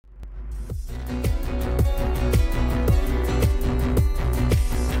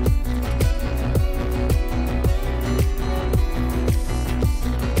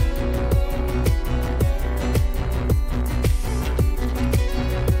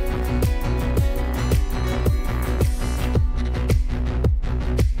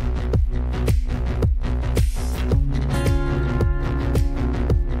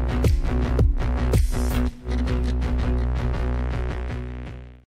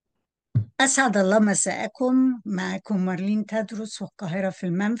أسعد الله مساءكم. معكم مارلين تدرس والقاهرة في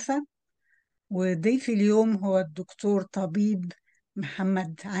المنفى. وضيفي اليوم هو الدكتور طبيب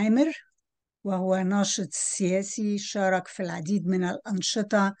محمد عامر، وهو ناشط سياسي شارك في العديد من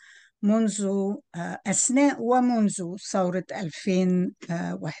الأنشطة منذ أثناء ومنذ ثورة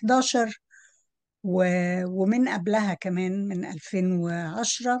 2011 ومن قبلها كمان من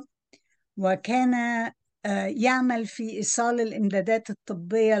 2010. وكان يعمل في إيصال الإمدادات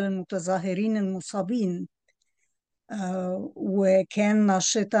الطبية للمتظاهرين المصابين، وكان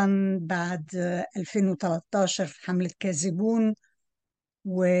ناشطا بعد 2013 في حملة كاذبون،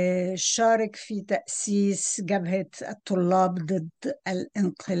 وشارك في تأسيس جبهة الطلاب ضد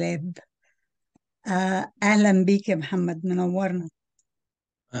الانقلاب. أهلا بيك يا محمد، منورنا.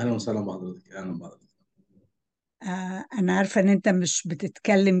 اهلا وسهلا بحضرتك، اهلا بحضرتك. أنا عارفة إن أنت مش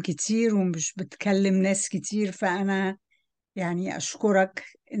بتتكلم كتير ومش بتكلم ناس كتير، فأنا يعني أشكرك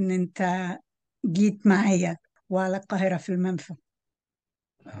إن أنت جيت معايا وعلى القاهرة في المنفى.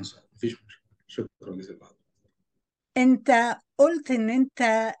 اهلا وسهلا، مفيش مشكله. شكرا جزيلا لحضرتك. انت قلت ان انت،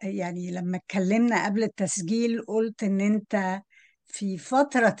 يعني لما اتكلمنا قبل التسجيل قلت ان انت في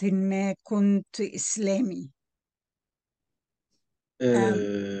فترة ما كنت اسلامي. أم،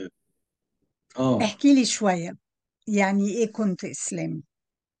 اه, آه. احكي لي شوية، يعني ايه كنت اسلامي؟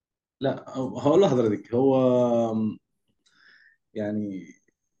 لا، هقول لحضرتك. هو يعني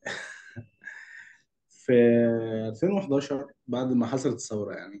في 2011 بعد ما حصلت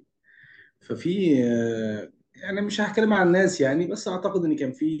الثوره يعني، ففي يعني مش هتكلم عن الناس يعني، بس اعتقد ان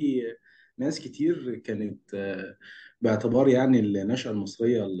كان في ناس كتير كانت باعتبار يعني النشأة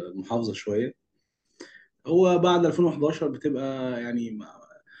المصرية المحافظة شوية. هو بعد 2011 بتبقى يعني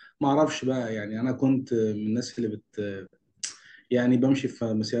ما اعرفش بقى، يعني انا كنت من الناس اللي يعني بمشي في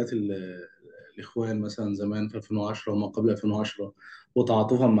مسيرات الإخوان مثلا زمان في 2010 وما قبل 2010،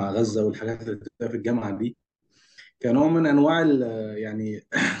 وتعاطفا مع غزة والحاجات اللي بتبقى في الجامعة دي كنوع من أنواع يعني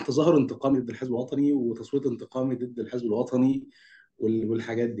تظاهر انتقامي ضد الحزب الوطني وتصويت انتقامي ضد الحزب الوطني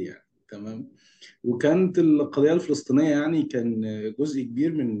والحاجات دي يعني. تمام. وكانت القضية الفلسطينية يعني كان جزء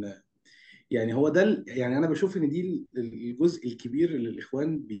كبير من، يعني هو ده يعني انا بشوف ان دي الجزء الكبير اللي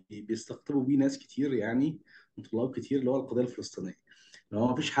الاخوان بيستقطبوا بيه ناس كتير يعني، من طلاب كتير، اللي هو القضيه الفلسطينيه. اللي هو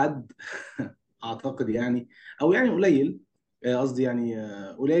ما فيش حد اعتقد يعني، او يعني قليل، قصدي يعني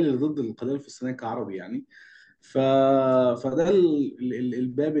قليل اللي ضد القضيه الفلسطينيه كعربي يعني. ف... فده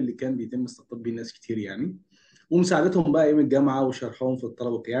الباب اللي كان بيتم استقطاب بيه ناس كتير يعني، ومساعدتهم بقى ايام الجامعه وشرحهم في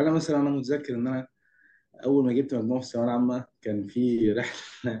الطلبه يعني. انا مثلا متذكر ان انا اول ما جبت مجموع في الثانويه العامه كان في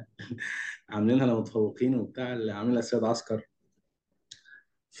رحله عاملينها لمتفوقين وبتاع، اللي عاملها سيد عسكر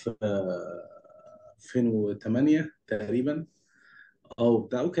في 2008 تقريبا. اه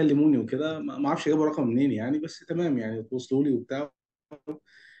وبتاع، وكلموني وكده، ما اعرفش جابوا رقم منين يعني، بس تمام يعني اتوصلوا لي وبتاع.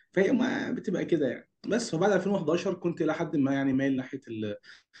 فهي ما بتبقى كده يعني. بس فبعد 2011 كنت الى حد ما يعني مايل ناحيه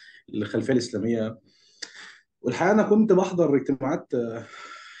الخلفيه الاسلاميه. والحقيقه انا كنت بحضر اجتماعات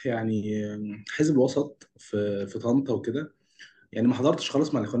يعني حزب الوسط في طنطا وكده. يعني ما حضرتش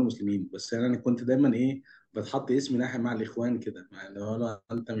خالص مع الاخوان المسلمين، بس يعني انا كنت دايما ايه، بتحط اسمي ناحية مع الاخوان كده، مع ان هو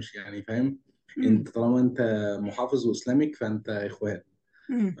انت مش يعني فاهم. مم. انت طالما انت محافظ واسلامك فانت اخوان،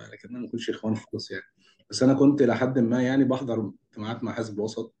 مم. لكن انا ما كنتش اخوان خالص يعني. بس انا كنت لحد ما يعني بحضر اجتماعات مع حزب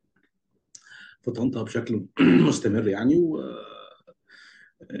الوسط في طنطا بشكل مستمر يعني.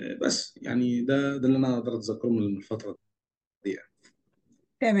 بس يعني ده اللي انا اقدر اتذكره من الفترة دي يعني.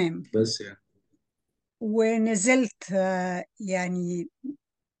 تمام. بس يعني ونزلت يعني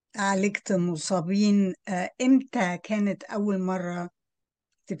عالجت مصابين. امتى كانت أول مرة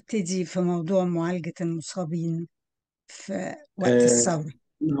تبتدي في موضوع معالجة المصابين في وقت آه، الثورة؟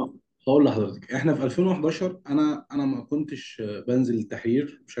 هقول لحضرتك. احنا في 2011 انا ما كنتش بنزل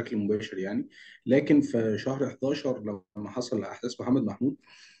التحرير بشكل مباشر يعني، لكن في شهر 11 لما حصل احداث محمد محمود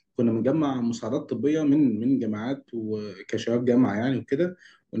كنا بنجمع مساعدات طبيه من جامعات وكشباب جامعه يعني وكده،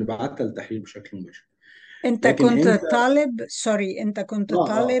 ونبعتها للتحرير بشكل مباشر. انت لكن كنت امتى؟ طالب، سوري، انت كنت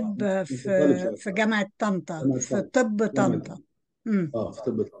طالب كنت في طالب ساعتها. جامعة طنطا، جامعه في طنطا. طب جامعه طنطا. طنطا. امم. في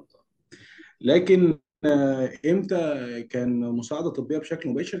طب طنطا. لكن امتى كان مساعده طبيه بشكل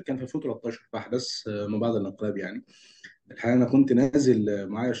مباشر؟ كان في 2013 في احداث ما بعد الانقلاب يعني. الحقيقة أنا كنت نازل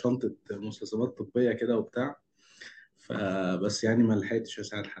معايا شنطة مستلزمات طبية كده وبتاع، فبس يعني ما لحقتش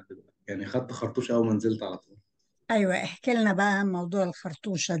أساعد حد بقى يعني، خدت خرطوش أول ما نزلت على طول. ايوه، احكي لنا بقى عن موضوع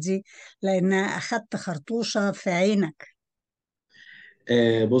الخرطوشة دي، لان اخدت خرطوشة في عينك.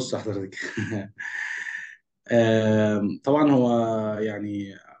 بص حضرتك. طبعا هو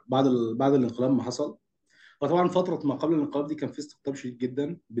يعني بعد بعد الانقلاب ما حصل، وطبعا فتره ما قبل الانقلاب دي كان في استقطاب شديد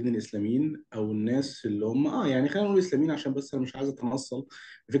جدا بين الاسلاميين او الناس اللي هم يعني خلينا نقول اسلاميين، عشان بس انا مش عايز اتنصل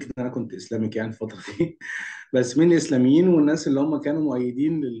بفكره ان انا كنت اسلامك يعني الفتره دي. بس من الاسلاميين والناس اللي هم كانوا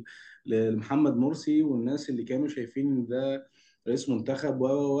مؤيدين لمحمد مرسي، والناس اللي كانوا شايفين ان ده رئيس منتخب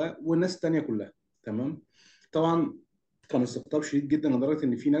والناس التانيه كلها. تمام. طبعا كان استقطاب شديد جدا لدرجه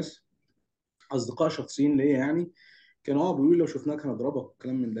ان في ناس اصدقاء شخصيين ليا يعني كانوا بيقولوا لو شفناك هنضربك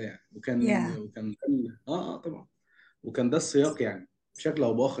وكلام من ده يعني. يا وكان طبعا. وكان ده السياق يعني بشكل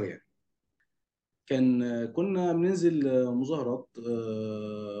او باخر يعني. كنا بننزل مظاهرات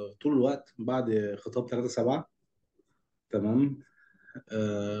طول الوقت بعد خطاب 3/7. تمام.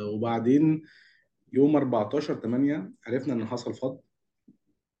 وبعدين يوم 14/8 عرفنا ان حصل فض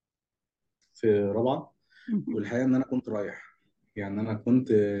في رابعه. والحقيقه ان انا كنت رايح، يعني انا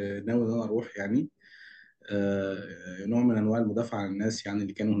كنت ناوي ان انا اروح يعني نوع من انواع المدافعه عن الناس يعني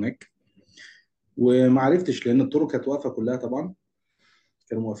اللي كانوا هناك. وما عرفتش لان الطرق كانت واقفه كلها طبعا.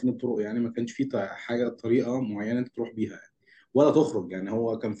 كانوا موقفين الطرق يعني، ما كانش في حاجه طريقه معينه انت تروح بيها يعني ولا تخرج يعني.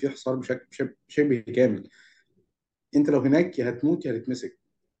 هو كان في حصار بشكل شبه كامل. انت لو هناك يا هتموت يا هتتمسك،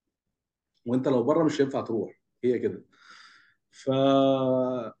 وانت لو بره مش هينفع تروح. هي كده. ف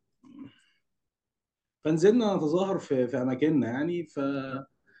فنزلنا نتظاهر في اماكننا يعني.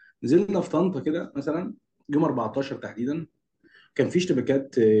 فنزلنا في طنطا كده مثلا يوم 14 تحديدا. كان في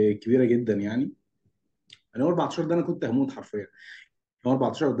اشتباكات كبيره جدا يعني. انا يوم 14 ده انا كنت هموت حرفيا. يوم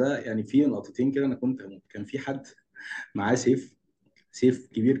 14 ده يعني في لقطتين كده انا كنت هموت. كان في حد معاه سيف، سيف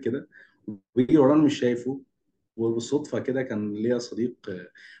كبير كده، ويجي ورانا مش شايفه. وبالصدفه كده كان ليا صديق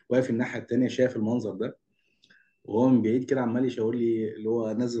واقف الناحيه التانيه شايف المنظر ده، وهو من بعيد كده عمال يشاور لي اللي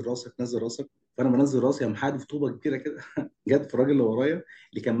هو نزل راسك نزل راسك. فانا بنزل راسي قام حادف طوبه كبيره كده جت في الراجل اللي ورايا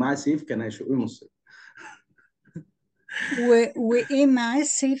اللي كان معاه سيف، كان هيشق لي نص. وايه معاه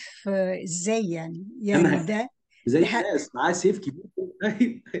السيف ازاي يعني؟ يعني انا ده زي ده الناس معاه سيف كبير كده.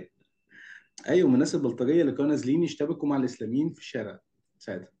 ايوه. ايوه، من الناس البلطجيه اللي كانوا نازلين يشتبكوا مع الاسلاميين في الشارع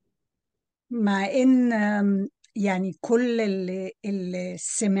ساعتها. مع ان يعني كل اللي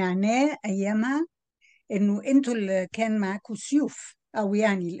سمعناه ايامها انه انتوا اللي كان معاكوا سيوف، او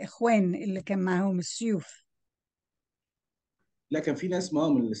يعني الاخوان اللي كان معاهم السيوف. لا، كان في ناس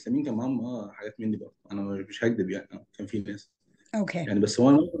معاهم من الاسلاميين كان معاهم حاجات من دي برضه. انا مش هكذب يعني كان في ناس اوكي. يعني. بس هو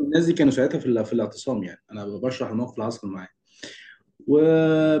الناس دي كانوا ساعتها في الاعتصام يعني. انا بشرح الموقف اللي حصل معايا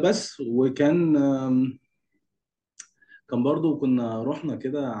وبس. وكان كان برضو كنا رحنا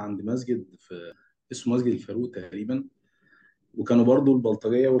كده عند مسجد في اسمه مسجد الفاروق تقريبا. وكانوا برضو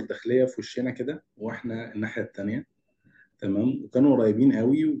البلطجية والداخلية في وشنا كده واحنا الناحية التانية. تمام. وكانوا قريبين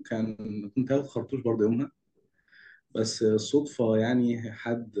قوي. كنت هاخد خرطوش برضو يومها. بس الصدفة يعني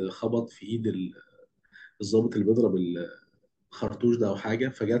حد خبط في ايد الضابط اللي بيضرب الخرطوش ده او حاجة،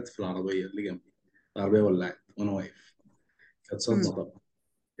 فجت في العربية اللي جنبي. العربية ولعت وانا واقف. كانت صدمة مم. طبعا.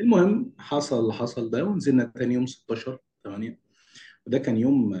 المهم حصل اللي حصل ده ونزلنا تاني يوم 16/8. وده كان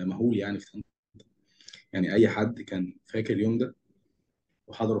يوم مهول يعني في طنطا. يعني اي حد كان فاكر اليوم ده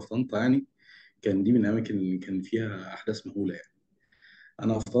وحضره في طنطا يعني كان دي من الاماكن اللي كان فيها احداث مهوله يعني.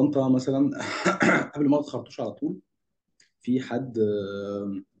 انا في طنطا مثلا قبل ما اخد خرطوش على طول في حد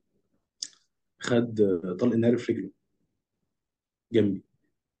خد طلق ناري في رجله جنبي،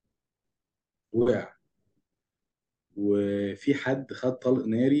 وقع. وفي حد خد طلق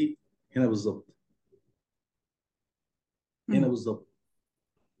ناري هنا بالظبط، هنا مم. بالظبط.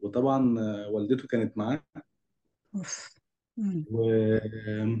 وطبعا والدته كانت معاه. اوف. مم. و...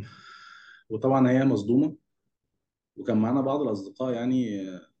 وطبعا هي مصدومه. وكان معانا بعض الاصدقاء يعني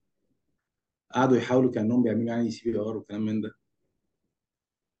قعدوا يحاولوا كانهم بيعملوا يعني CPR وكلام من ده،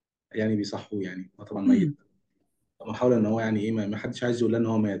 يعني بيصحوا يعني. هو طبعا مم. ميت. محاولة ان هو يعني ايه ما حدش عايز يقول لها ان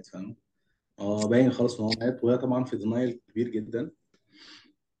هو مات، فاهم. هو باين خلاص ان هو مات، وهي طبعا في دينايل كبير جدا.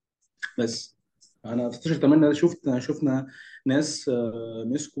 بس انا في 16/8 ده شفنا ناس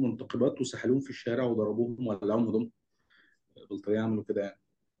مسكوا منتقبات وسحلوهم في الشارع وضربوهم وولعوهم هدوم. بالطريقه عملوا كده يعني.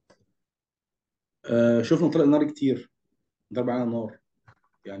 شفنا طلق نار كتير، ضرب علينا نار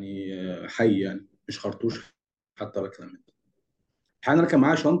يعني حي يعني مش خرطوش حتى ولا كلام من ده. الحقيقة انا كان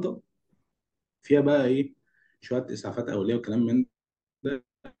معايا شنطه فيها بقى ايه شويه اسعافات اوليه وكلام من ده.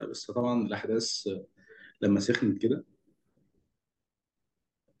 بس طبعا الاحداث لما سخنت كده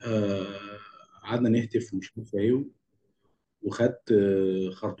آه، قعدنا نهتف ومش عارف ايه. وخدت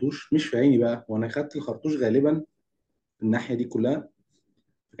خرطوش مش في عيني بقى، وانا خدت الخرطوش غالبا الناحيه دي كلها.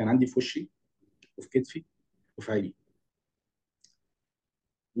 كان عندي في وشي وفي كتفي وفي عيني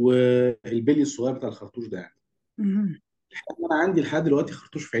والبلي الصغير بتاع الخرطوش ده يعني. مم. انا عندي لحد دلوقتي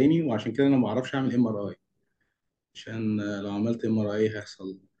خرطوش في عيني، وعشان كده انا ما بعرفش اعمل MRI. عشان لو عملت MRI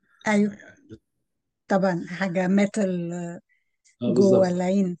هيحصل ايوه. يعني. طبعا حاجة ميتال اه جوه بالظبط.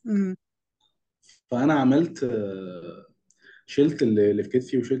 العين. فانا عملت شلت اللي في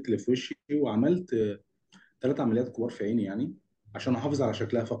كتفي وشلت اللي في وشي، وعملت 3 عمليات كبار في عيني يعني، عشان احافظ على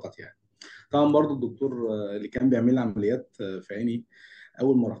شكلها فقط يعني. طبعا برضو الدكتور اللي كان بيعمل لي عمليات في عيني،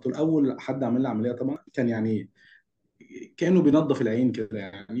 اول ما رحت له اول حد عمل لي عمليه طبعا كان يعني كانه بينظف العين كده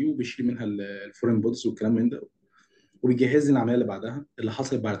يعني، وبيشيل منها الفورين بودز والكلام من ده، وبيجهز لي العمليه اللي بعدها اللي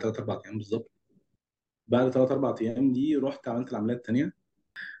حصلت بعد 3 4 ايام بالظبط. بعد 3 4 ايام دي رحت عملت العمليه الثانيه.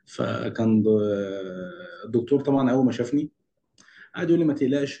 فكان الدكتور طبعا اول ما شافني قعد يقول لي ما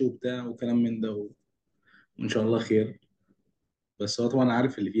تقلقش وبتاع وكلام من ده وان شاء الله خير. بس هو طبعا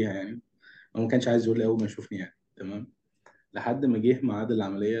عارف اللي فيها يعني، هو ما كانش عايز يقول لي اول ما يشوفني يعني. تمام. لحد ما جه ميعاد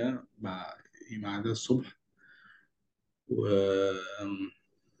العمليه ميعاد الصبح.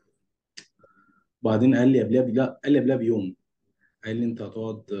 وبعدين قال لي قبلها لا قال لي قبلها بيوم، قال لي انت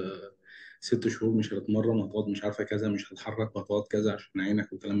هتقعد 6 شهور مش هتتمرن، وهتقعد مش عارفه كذا، مش هتتحرك، وهتقعد كذا عشان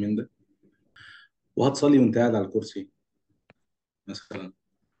عينك وكلام من ده، وهتصلي وانت قاعد على الكرسي مثلا.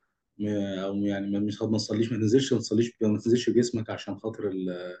 او يعني مش ما تصليش، ما تنزلش بجسمك عشان خاطر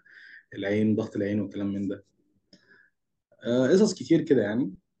العين، ضغط العين والكلام من ده. قصص كتير كده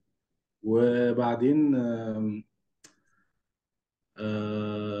يعني. وبعدين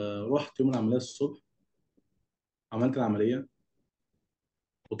رحت يوم العمليه الصبح، عملت العمليه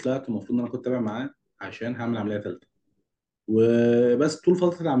وطلعت. المفروض ان انا كنت تابع معاه عشان هعمل عمليه ثالثه. وبس طول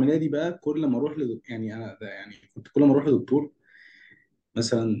فتره العمليه دي بقى كل ما اروح يعني انا ده يعني كنت كل ما اروح لدكتور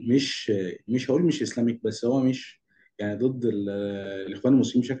مثلا، مش هقول مش اسلامك، بس هو مش يعني ضد الاخوان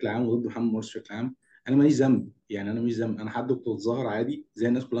المسلمين بشكل عام وضد محمد مرسي بشكل عام. انا ماليش ذنب يعني، انا مش ذنب، انا حد كنت بتظاهر عادي زي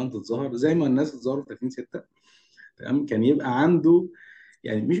الناس كلها بتتظاهر، زي ما الناس اتظاهروا في 30/6. تمام. كان يبقى عنده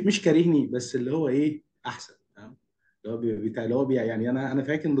يعني مش كارهني، بس اللي هو ايه احسن. تمام. اللي هو بتاع اللي هو يعني انا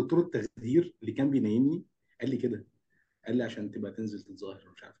فاكر ان دكتور التخدير اللي كان بينيمني قال لي كده، قال لي عشان تبقى تنزل تتظاهر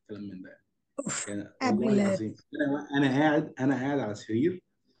ومش عارف الكلام من ده أوف. يعني. والله قبل العظيم انا قاعد على السرير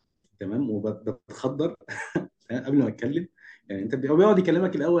تمام وبتخدر قبل ما اتكلم يعني. انت هو بيقعد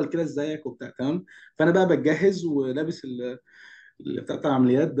يكلمك الاول كده ازيك وبتاع تمام، فانا بقى بتجهز ولابس بتاع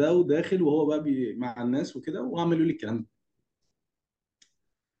العمليات ده وداخل، وهو بقى مع الناس وكده وعملوا لي الكلام ده.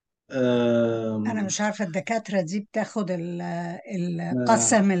 أنا آم، مش عارفة الدكاترة دي بتاخد آه،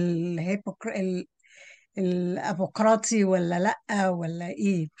 القسم الأبوقراطي ولا لأ، ولا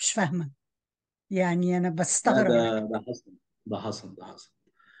إيه؟ مش فاهمة. يعني أنا لا بستغرب. ده حصل، ده حصل.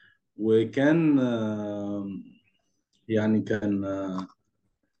 وكان يعني كان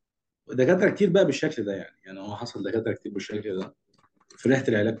دكاترة كتير بقى بالشكل ده يعني هو حصل دكاترة كتير بالشكل ده في رحلة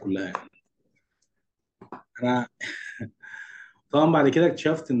العلاج كلها يعني. انا طبعا بعد كده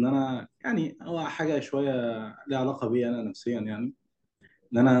اكتشفت ان انا يعني هو حاجة شوية ليها علاقة بي انا نفسيا يعني.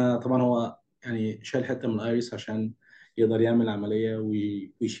 ان انا طبعا هو يعني شال حتة من الايريس عشان يقدر يعمل عملية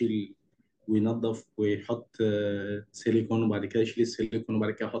ويشيل وينظف ويحط سيليكون، وبعد كده يشيل السيليكون،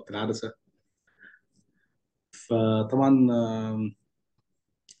 وبعد كده يحط العدسة. فطبعا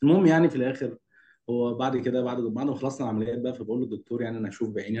المهم يعني في الاخر هو بعد كده بعد ما خلصنا العمليات بقى، فبقول للدكتور يعني انا هشوف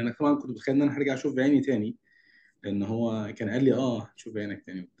بعيني. انا طبعا كنت متخيل ان انا هرجع اشوف بعيني تاني، لان هو كان قال لي اه هتشوف بعينك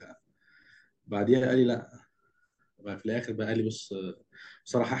تاني وبتاع. بعديها قال لي لا. بقى في الاخر بقى قال لي بص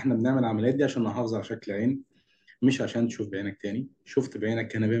بصراحه احنا بنعمل العمليات دي عشان نحافظ على شكل العين، مش عشان تشوف بعينك تاني. شفت بعينك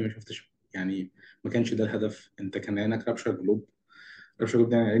كان بيه، ما شفتش يعني، ما كانش ده الهدف. انت كان عينك رابشر جلوب. رابشر جلوب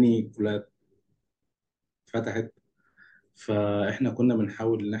ده يعني عيني كلها اتفتحت. فاحنا كنا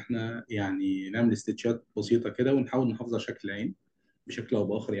بنحاول ان احنا يعني نعمل استتشات بسيطه كده ونحاول نحافظ على شكل العين بشكل او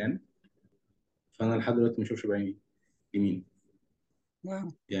باخر يعني. فانا لحد دلوقتي ما بشوفش بعيني يمين،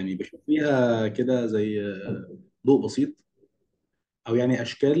 واو. يعني بشوف فيها كده زي ضوء بسيط، او يعني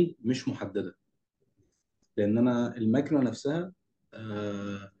اشكال مش محدده، لان انا الماكينه نفسها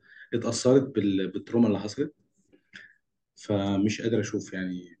آه، اتاثرت بالتروما اللي حصلت. فمش قادر اشوف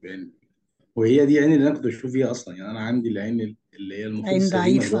يعني بعين. وهي دي عيني اللي انا كنت بشوف فيها اصلا يعني. انا عندي العين اللي هي المفروض عين السليمه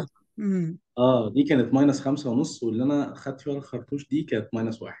ضعيفة. دلوقتي امم. اه دي كانت -5.5، واللي انا خدت فيها الخرطوش دي كانت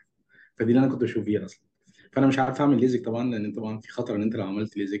 -1. فدي اللي انا كنت بشوف فيها اصلا. فانا مش عارف اعمل ليزك طبعا، لان طبعا في خطر ان انت لو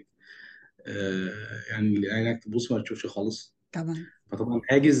عملت ليزك يعني عينك تبص ما تشوفش خالص. طبعا. فطبعا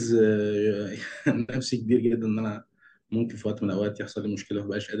حاجز نفسي كبير جدا ان انا ممكن في وقت من الاوقات يحصل لي مشكله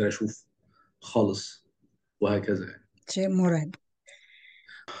ومبقاش قادر اشوف خالص، وهكذا يعني. شيء مرعب.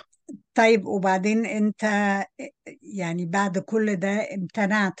 طيب وبعدين أنت يعني بعد كل ده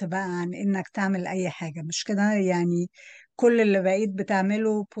امتنعت بقى عن إنك تعمل أي حاجة، مش كده؟ يعني كل اللي بقيت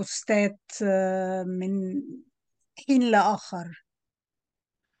بتعمله بوستات من حين لآخر.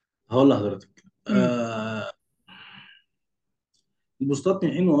 هقول لحضرتك امم. البوستات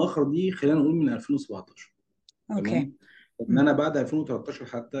من حين واخر دي خلينا نقول من 2017. اوكي. تمام. ان مم. انا بعد 2013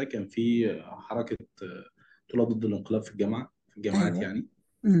 حتى كان في حركه طلاب ضد الانقلاب في الجامعه، في الجامعات ايوه. يعني.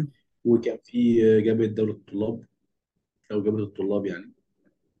 مم. وكان في جبهه دوله الطلاب، او جبهه الطلاب يعني.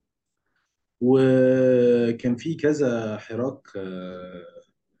 وكان في كذا حراك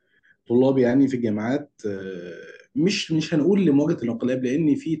طلاب يعني في الجامعات، مش هنقول لمواجهه الانقلاب،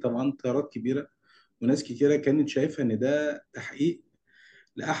 لان في طبعا تيارات كبيره وناس كتيره كانت شايفه ان ده تحقيق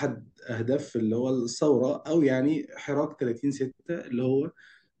لاحد اهداف اللي هو الثوره، او يعني حراك 30 6 اللي هو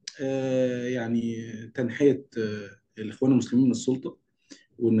يعني تنحيه الاخوان المسلمين من السلطه،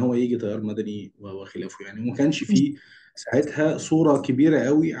 وان هو يجي تيار مدني وخلافه يعني. وما كانش فيه ساعتها صوره كبيره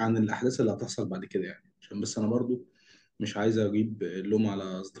قوي عن الاحداث اللي هتحصل بعد كده يعني. عشان بس انا برضو مش عايز اجيب اللوم على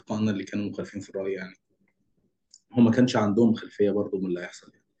اصدقائنا اللي كانوا مخالفين في الراي يعني. هم ما كانش عندهم خلفيه برضو من اللي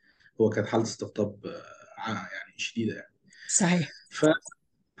هيحصل يعني. هو كانت حاله استقطاب يعني شديده يعني. صحيح. ف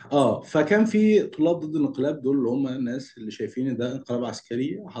فكان في طلاب ضد الانقلاب دول، اللي هم الناس اللي شايفين ان ده انقلاب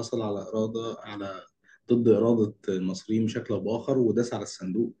عسكري حصل على اراده، على ضد اراده المصريين بشكل او باخر، وداس على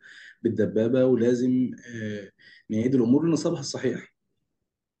الصندوق بالدبابه، ولازم نعيد الامور لنصابها الصحيح.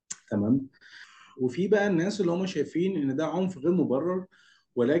 تمام. وفي بقى الناس اللي هم شايفين ان ده عنف غير مبرر،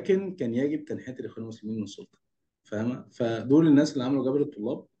 ولكن كان يجب تنحيه الاخوان المسلمين من السلطه. فاهمه؟ فدول الناس اللي عملوا جبهه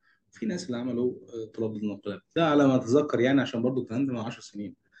الطلاب. في ناس اللي عملوا طلاب ضد الانقلاب، ده على ما اتذكر يعني، عشان برضو الكلام ده من 10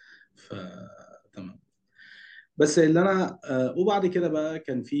 سنين. ف تمام. بس اللي انا وبعد كده بقى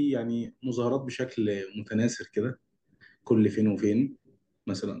كان في يعني مظاهرات بشكل متناثر كده كل فين وفين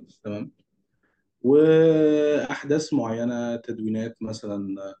مثلا. تمام. واحداث معينه، تدوينات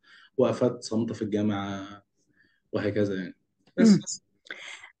مثلا، وقفات صامته في الجامعه، وهكذا يعني. مم. بس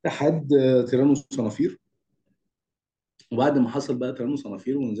لحد تيران وصنافير. وبعد ما حصل بقى تيران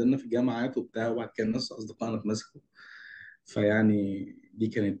وصنافير ونزلنا في الجامعات وبتاع، وبعد كده الناس اصدقائنا اتمسكوا. فيعني دي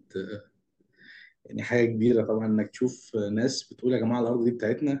كانت يعني حاجة كبيرة طبعا، إنك تشوف ناس بتقول يا جماعة الأرض دي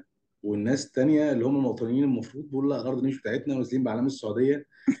بتاعتنا، والناس التانية اللي هم المواطنين المفروض بيقول لا الأرض دي مش بتاعتنا، ونازلين بعلام السعودية.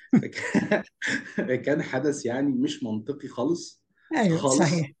 فكان كان حدث يعني مش منطقي خالص ايوه خالص.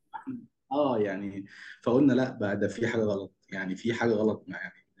 صحيح. يعني فقلنا لا بقى، ده في حاجة غلط يعني، في حاجة غلط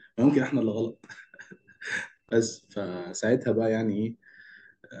يعني. ممكن احنا اللي غلط. بس فساعتها بقى يعني ايه،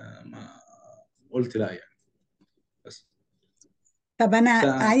 ما قلت لا يعني. بس طب انا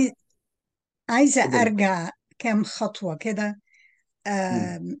انت عايزه اتفضلي. ارجع كام خطوه كده.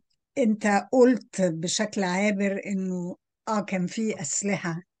 مم. انت قلت بشكل عابر انه كان في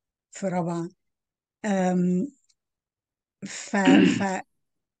اسلحه في رابعه. آم، ف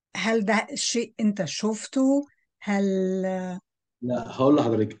فهل ده شيء انت شفته؟ هل لا هقول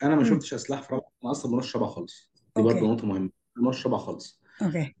لحضرتك، انا ما مم. شفتش اسلحه في رابعه، انا اصلا مش رابعه خالص. دي برضه اوكي. نقطه مهمه، انا مش رابعه خالص.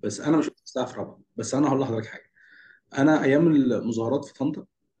 اوكي. بس انا ما شفتش اسلحه في رابعه. بس انا هقول لحضرتك حاجه. انا ايام المظاهرات في طنطا،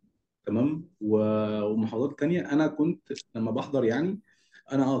 تمام، ومحافظات تانية، انا كنت لما بحضر يعني،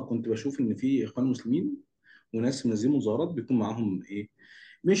 انا كنت بشوف ان في اخوان مسلمين وناس منظمين مظاهرات بيكون معاهم ايه،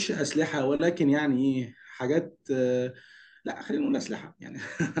 مش اسلحه، ولكن يعني ايه حاجات لا خلينا نقول اسلحه يعني.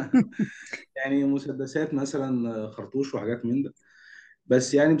 يعني مسدسات مثلا، خرطوش وحاجات من ده.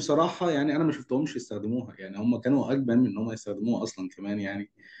 بس يعني بصراحة يعني أنا ما شفتهمش يستخدموها يعني. هم كانوا أجبن من إن هم يستخدموها أصلا كمان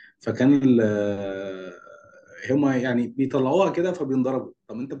يعني. فكان هم يعني بيطلعوها كده فبينضربوا.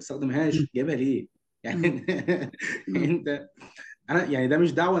 طب أنت ما مم. بتستخدمهاش جايبها ليه؟ مم. يعني مم. أنت، أنا يعني ده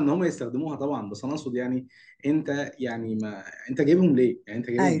مش دعوة إن هم يستخدموها طبعا، بس أنا أقصد يعني أنت يعني ما أنت جايبهم ليه؟ يعني أنت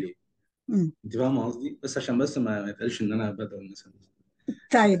جايبهم ايوه. ليه؟ مم. أنت فاهم قصدي؟ بس عشان بس ما يتقالش إن أنا بدأ الناس.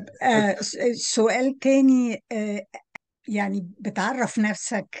 طيب، بس سؤال تاني. يعني بتعرف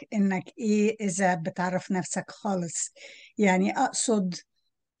نفسك انك ايه اذا بتعرف نفسك خالص؟ يعني اقصد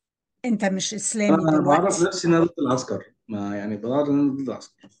انت مش اسلامي أنا بعرف دلوقتي. نفسي إن أنا ضد العسكر، ما يعني بعرف إن أنا ضد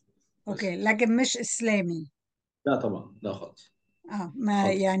العسكر. اوكي، بس لكن مش اسلامي. لا طبعا، لا خالص. ما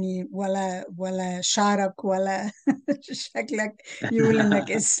خالص. يعني ولا شعرك ولا شكلك يقول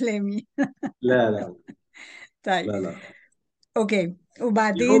انك اسلامي. لا لا طيب. لا لا. اوكي. دي نقطة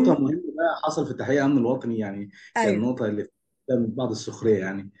وبعدين. مهمة بقى حصل في تحقيق الأمن الوطني يعني. كان ايوه. النقطة اللي فيها من بعض السخرية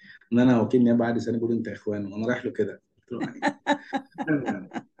يعني، إن أنا وكيل نيابة عادي سنة بيقول أنت يا إخوان، وأنا رايح له كده قلت له يعني يعني.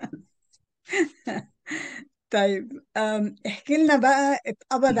 طيب، احكي لنا بقى،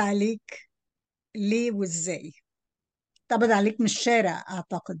 اتقبض عليك ليه وازاي؟ اتقبض عليك من الشارع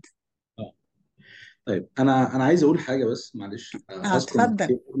اعتقد. آه. طيب أنا عايز أقول حاجة بس معلش، هذكر اتفضل.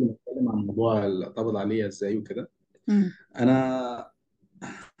 نقطتين قبل ما أتكلم عن موضوع اللي اتقبض عليا إزاي وكده. مم. أنا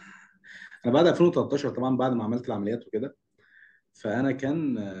أنا بعد 2013 طبعا، بعد ما عملت العمليات وكده، فأنا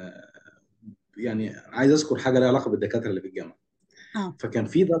كان يعني عايز أذكر حاجة ليها علاقة بالدكاترة اللي في الجامعة. اه. فكان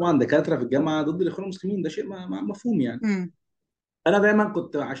في طبعا دكاترة في الجامعة ضد الإخوان المسلمين، ده شيء مفهوم يعني. مم. انا دايما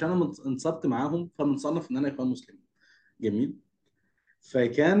كنت عشان انا انصبت معاهم فمتصنف ان انا اخوان مسلمين. جميل.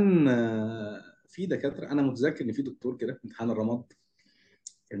 فكان في دكاتره، انا متذكر ان في دكتور كده في امتحان الرمد.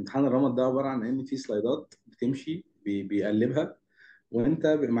 امتحان الرمد ده عباره عن ان في سلايدات بتمشي بيقلبها، وانت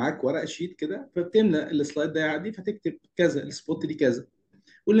بيبقى معاك ورقه شيت كده، فبتملى السلايد ده يعدي فتكتب كذا السبوت دي كذا،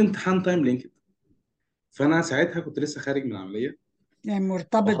 والامتحان تايم لينكد. فانا ساعتها كنت لسه خارج من عمليه يعني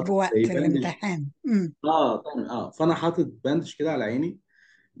مرتبط وحاطط زي بوقت باندج. الامتحان. فانا حاطط باندج كده على عيني،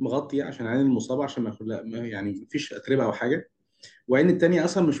 مغطي عشان عيني المصابه، عشان ما يعني مفيش اتربه او حاجه. وعين التانية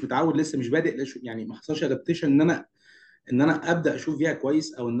اصلا مش متعود، لسه مش بادئ يعني ما حصلش ادابتيشن ان انا ابدا اشوف فيها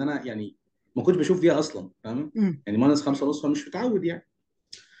كويس، او ان انا يعني ما كنتش بشوف فيها اصلا، فاهم؟ امم. يعني ماينس 5 ونص، فمش متعود يعني.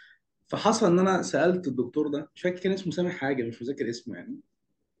 فحصل ان انا سالت الدكتور ده، مش فاكر كان اسمه سامح حاجه، مش متذكر اسمه يعني.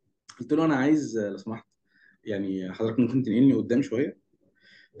 قلت له انا عايز لو سمحت يعني حضرتك ممكن تنقلني قدام شويه،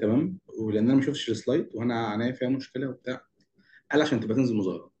 تمام؟ ولان انا ما شفتش السلايد وانا عينيا فيها مشكله وبتاع. قال عشان تبقى تنزل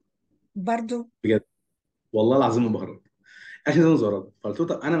مظاهرات. برضو. بجد، والله العظيم ما بهرج، عشان تنزل مظاهرات. فقلت له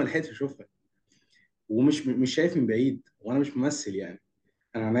طب انا ما لحقتش اشوفها، ومش مش شايف من بعيد، وانا مش ممثل يعني،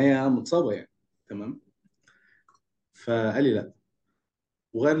 انا عينيا متصابه يعني، تمام؟ فقال لي لا،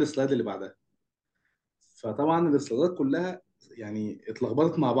 وغير السلايد اللي بعدها. فطبعا السلايدات كلها يعني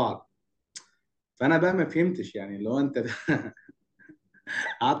اتلخبطت مع بعض. فانا بقى ما فهمتش يعني اللي هو انت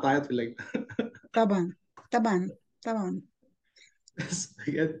قعدت اعيط في اللجنه. طبعا، طبعا، طبعا. بس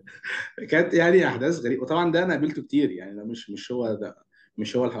بجد كانت يعني احداث غريبه. وطبعا ده انا قابلته كتير يعني، ده مش هو ده،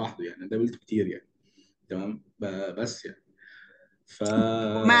 مش هو لوحده يعني، ده قابلته كتير يعني، تمام؟ بس يعني ف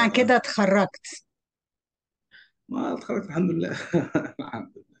ومع كده اتخرجت. ما اتخرجت الحمد لله.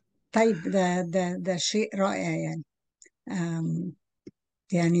 الحمد طيب، ده شيء رائع يعني. أم،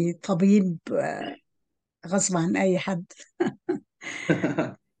 يعني طبيب غصب عن أي حد.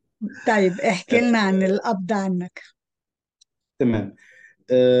 لله. طيب، احكي لنا عن القبض عنك. تمام.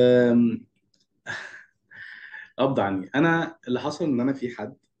 قبض عني انا، اللي حصل ان انا في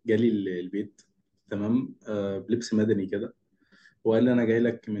حد جالي البيت، تمام؟ بلبس مدني كده، وقال لي انا جاي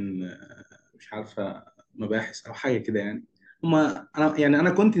لك من مش عارفه مباحث او حاجه كده يعني. انا يعني انا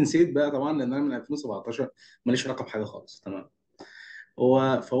كنت نسيت بقى طبعا، لان انا من 2017 ماليش علاقه بحاجه خالص، تمام؟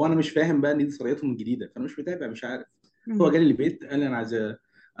 فهو انا مش فاهم بقى ان دي طريقتهم الجديده، فانا مش متابع، مش عارف. هو مم. جالي البيت قال لي انا عايز، انا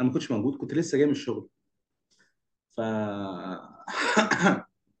ما كنتش موجود، كنت لسه جاي من الشغل. ف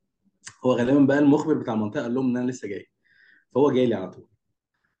هو غالبا بقى المخبر بتاع المنطقه قال لهم ان انا لسه جاي، فهو جاي لي على طول.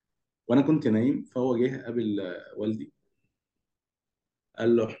 وانا كنت نايم، فهو جه قابل والدي،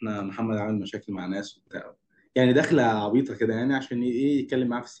 قال له احنا محمد عامل مشاكل مع ناس وبتاع، يعني دخله عبيطه كده يعني، عشان ايه؟ يتكلم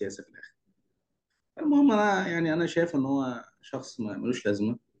معاه في السياسه في الاخر. المهم انا يعني انا شايف ان هو شخص ملوش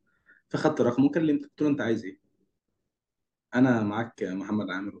لازمه. فخدت رقمه وكلمته، قلت له انت عايز ايه؟ انا معاك محمد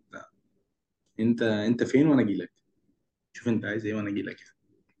عامر وبتاع، انت فين وانا اجي لك. شوف انت عايز ايه وانا اجي لك.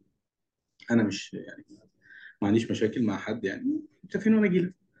 انا مش يعني ما عنديش مشاكل مع حد يعني، انت فين وانا اجي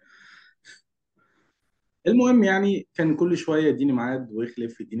لك. المهم يعني كان كل شويه يديني ميعاد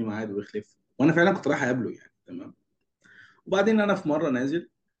ويخلف، يديني ميعاد ويخلف، وانا فعلا كنت رايح اقابله يعني، تمام؟ وبعدين انا في مره نازل،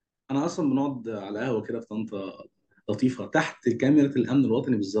 انا اصلا بنقعد على قهوه كده في طنطا لطيفه تحت كاميرا الامن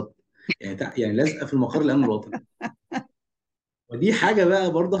الوطني بالظبط، يعني يعني لازقه في المقر الامن الوطني. ودي حاجه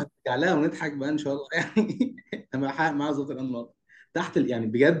بقى برضه هنرجع لها ونضحك بقى ان شاء الله يعني. انا حق مع ضابط الامن الوطني تحت يعني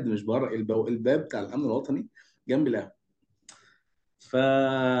بجد مش بره الباب بتاع الامن الوطني جنب القهوه. ف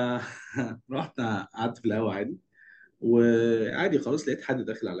رحت قعدت في القهوه عادي، وعادي خلاص لقيت حد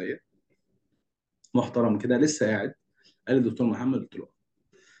داخل عليا محترم كده لسه قاعد. قال لي دكتور محمد، قلت له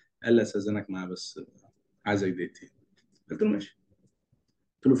قال لي استاذنك معاه بس، عايزك دقيقتين. قلت له ماشي.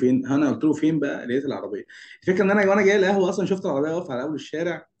 قلت له فين؟ انا قلت له فين بقى؟ لقيت العربيه. الفكره ان انا وانا جاي القهوه اصلا شفت العربيه واقفه على اول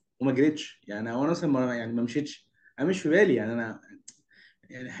الشارع، وما جريتش يعني، او انا مثلا يعني ما مشيتش. انا مش في بالي يعني، انا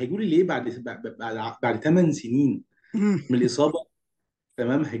يعني هيجوا لي ليه بعد 8 سنين مم. من الاصابه،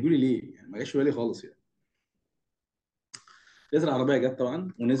 تمام؟ هيجوا لي ليه يعني؟ ما جاش في بالي خالص يعني. لقيت العربيه جت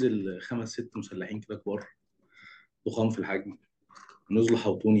طبعا، ونزل 5 6 مسلحين كده كبار، ضخام في الحجم، نزلوا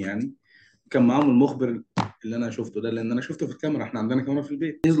حوطوني يعني. كان معاهم المخبر اللي انا شفته ده، لان انا شفته في الكاميرا، احنا عندنا كاميرا في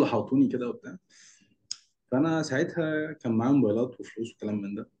البيت. نزلوا حوطوني كده وبتاع. فانا ساعتها كان معايا موبايلات وفلوس وكلام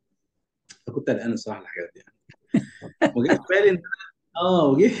من ده، فكنت قلقان الصراحه الحاجات دي يعني. وجه في بالي ان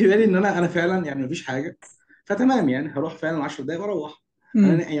وجه في بالي ان انا فعلا يعني مفيش حاجه، فتمام يعني هروح فعلا 10 دقايق واروح. مم.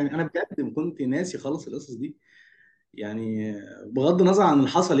 انا يعني انا بجد كنت ناسي خالص القصص دي يعني، بغض النظر عن اللي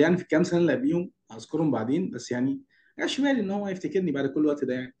حصل يعني في الكام سنه اللي قبليهم هذكرهم بعدين، بس يعني ما جاش في بالي ان هو يفتكرني بعد كل الوقت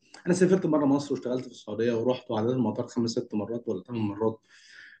ده يعني. انا سافرت بره مصر واشتغلت في السعوديه، ورحت وعديت المطار 5 6 مرات ولا 8 مرات،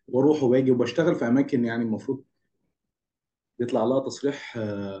 واروح وباجي وبشتغل في اماكن يعني المفروض بيطلع لها تصريح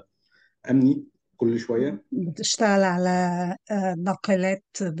امني. كل شويه بتشتغل على ناقلات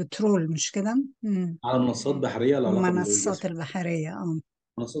بترول مش كده؟ على منصات بحريه لها علاقه بالاويل المنصات جاز. البحرية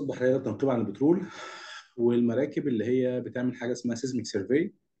منصات بحريه للتنقيب عن البترول، والمراكب اللي هي بتعمل حاجه اسمها سيزميك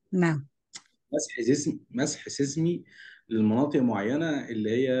سيرفي، نعم. مسح سيزمي للمناطق معينه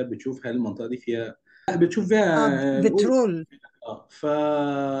اللي هي بتشوف هل المنطقه دي فيها، بتشوف فيها الاويل. بترول. اه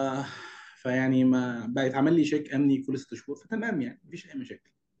فيعني ما بقى يتعمل لي شيك امني كل 6 شهور، فتمام يعني مفيش اي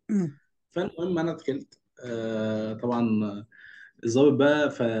مشاكل. مم. فالمهم انا دخلت، طبعا الضابط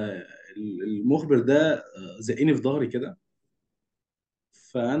بقى، فالمخبر ده زقني في ظهري كده.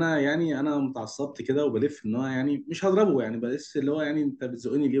 فانا يعني انا متعصبت كده وبلف ان هو يعني مش هضربه، يعني بلس اللي هو يعني انت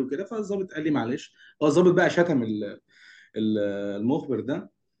بتزقني ليه وكده. فالضابط قال لي معلش. هو الضابط بقى شتم المخبر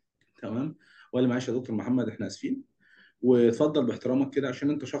ده، تمام، وقال لي معلش يا دكتور محمد احنا اسفين، واتفضل باحترامك كده عشان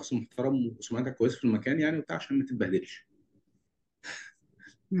انت شخص محترم وسمعتك كويس في المكان يعني وبتاع، عشان ما تتبهدلش.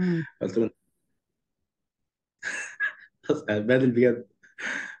 مم. قلت له هتبهدل بجد.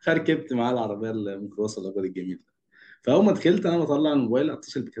 فركبت معاه العربيه الميكروباص الابيض الجميل ده. فاول ما دخلت انا بطلع الموبايل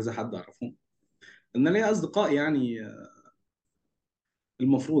اتصل بكذا حد اعرفهم، ان ليا اصدقاء يعني،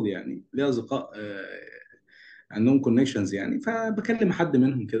 المفروض يعني ليا اصدقاء عندهم كونكشنز يعني. فبكلم حد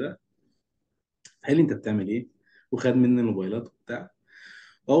منهم كده، قال لي انت بتعمل ايه، وخد مني الموبايلات وبتاع.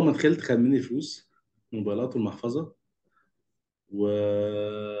 واول ما دخلت خد مني الفلوس، الموبايلات والمحفظه، و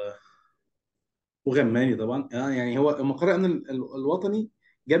وغماني طبعا. يعني هو المقر الامن الوطني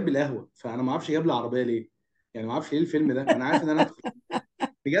جنب القهوه، فانا ما اعرفش جاب لي عربيه ليه. يعني ما اعرفش ليه الفيلم ده، انا عارف ان انا هدخل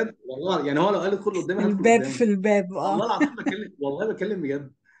بجد والله. يعني هو لو قال ادخل قدامي هدخل الباب في قدامه. الباب والله العظيم بتكلم، والله بتكلم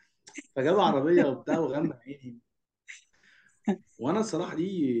بجد. فجاب عربيه وبتاع وغمى عيني. وانا الصراحه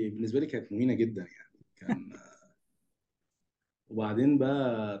دي بالنسبه لي كانت مهينه جدا يعني. كان وبعدين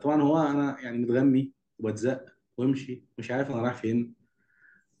بقى طبعا هو انا يعني متغمي وبتزق وامشي مش عارف انا رايح فين.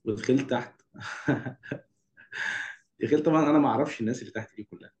 ودخلت تحت. دخلت طبعا انا ما اعرفش الناس اللي تحت دي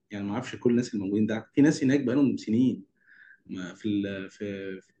كلها، يعني ما اعرفش كل الناس اللي موجودين تحت. في ناس هناك بقالهم سنين في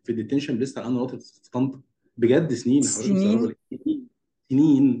في الديتنشن ليست على الامن الوطني في طنطا. بجد سنين، حضرتك مستغربه سنين. ليه؟ سنين.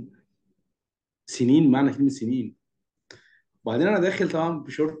 سنين. سنين معنى كلمه سنين. وبعدين انا داخل طبعا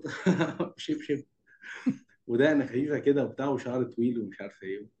بشورت شيب ودقنه خفيفه كده وبتاع وشعر طويل ومش عارف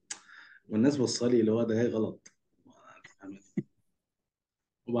ايه. والناس بصالي اللي هو ده جاي غلط.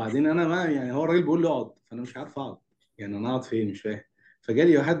 وبعدين انا ما يعني هو الراجل بيقول لي اقعد، فانا مش عارف اقعد. يعني انا اقعد فين مش فاهم.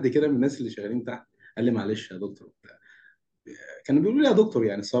 فجالي حد كده من الناس اللي شغالين تحت، قال لي معلش يا دكتور وبتاع. كانوا بيقولوا لي يا دكتور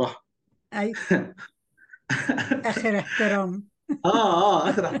يعني الصراحه. أي. آخر احترام.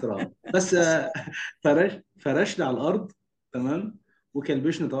 اخر احترام بس. فرشني على الارض، تمام،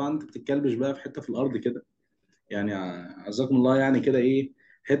 وكلبشني. طبعا انت بتتكلبش بقى في حته في الارض كده، يعني عزكم الله يعني كده ايه،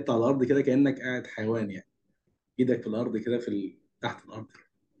 حته على الارض كده كانك قاعد حيوان يعني. ايدك في الارض كده تحت الارض.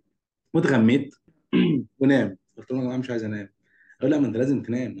 واتغميت. ونام. قلت لهم انا مش عايز انام. قالوا لا ما انت لازم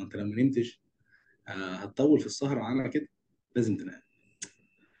تنام، ما انت لو ما نمتش هتطول في السهره معانا كده، لازم تنام.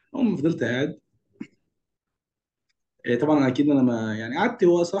 المهم فضلت قاعد. طبعا اكيد انا ما يعني قعدت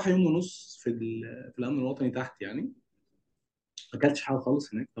هو صراحه يوم ونص في الامن الوطني تحت يعني. ما اكلتش حاجه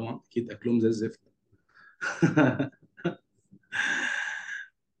خالص هناك طبعا، اكيد اكلهم زي الزفت.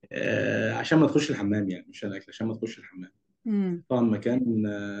 عشان ما تخش الحمام يعني، مش الاكل، عشان ما تخش الحمام. مم. طبعا مكان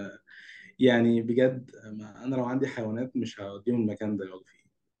يعني بجد انا لو عندي حيوانات مش هوديهم المكان ده يقعدوا فيه.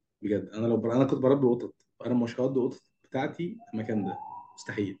 بجد انا لو انا كنت بربي قطط، انا مش هودي قطط بتاعتي المكان ده،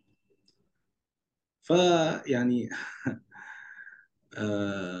 مستحيل. فيعني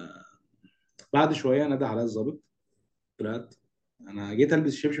آه بعد شويه نادى عليا الضابط. طلعت. انا جيت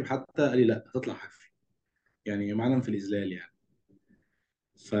البس الشبشب حتى قال لي لا هتطلع حافي، يعني معلم في الاذلال يعني.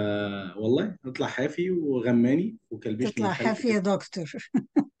 فوالله اطلع حافي وغماني وكلبشني تطلع خلف حافي يا كده. دكتور.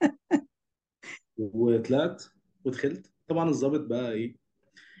 وطلعت ودخلت. طبعا الضابط بقى ايه،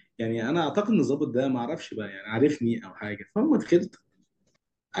 يعني انا اعتقد ان الضابط ده ما اعرفش بقى يعني عارفني او حاجه. فلما دخلت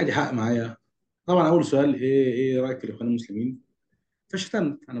عادي حق معايا. طبعا اول سؤال ايه رايك في الاخوان المسلمين؟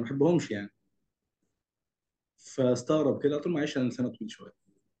 فشتمت، انا ما بحبهمش يعني. فاستغرب كده، قلت له معلش انا لساني طويل شويه.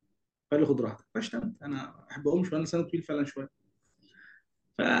 فقال لي خد راحتك. فشتمت انا ما بحبهمش وانا لساني طويل فعلا شويه.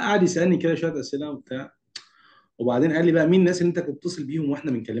 فقعد يسالني كده شويه اسئله وبتاع. وبعدين قال لي بقى مين الناس اللي انت كنت بتتصل بيهم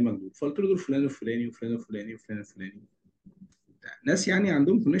واحنا بنكلمك دول؟ فقلت له دول فلان الفلاني وفلان الفلاني وفلان الفلاني. ناس يعني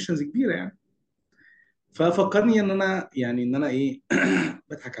عندهم كونكشنز كبيره يعني. ففكرني ان انا يعني ان انا ايه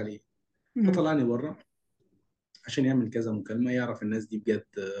بضحك عليه. مم. فطلعني بره عشان يعمل كذا مكالمه يعرف الناس دي بجد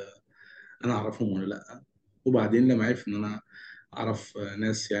انا اعرفهم ولا لا. وبعدين لما عرف ان انا اعرف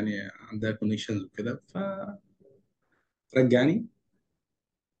ناس يعني عندها كونكشنز وكده، فرجعني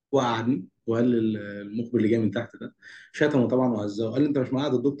وقعدني وقال المخبر اللي جاي من تحت ده، شتمه طبعا وهزاه. قال لي انت مش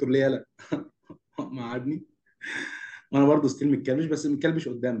معقد الدكتور ليه؟ يالا. مقعدني، وانا برضه ستيل متكلبش، بس متكلبش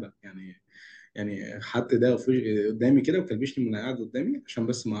قدام بقى يعني. يعني حط ده قدامي كده وكلبشني من قاعد قدامي عشان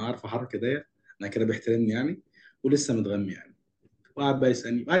بس ما اعرف احرك ايديا، انا كده بيحترمني يعني، ولسه متغمي يعني. وقعد بقى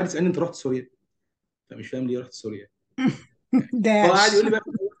يسالني، قاعد يسالني انت رحت سوريا؟ فمش فاهم ليه رحت سوريا. هو قاعد داعش. يقول لي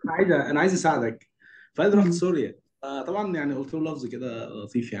بقى انا عايز اساعدك، فقال رحت مم. سوريا. طبعا يعني قلت له لفظ كده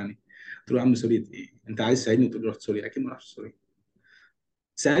لطيف يعني، قلت له يا عم سوريا ايه؟ انت عايز تساعدني وتقول لي رحت سوريا؟ اكيد ما رحتش سوريا.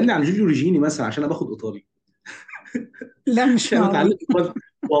 سالني عن جيليو ريجيني مثلا عشان انا باخد ايطالي. لا مش عشان معقول. اتعلم ايطالي،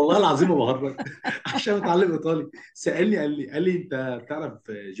 والله العظيم ما بهرج. عشان اتعلم ايطالي سالني، قال لي انت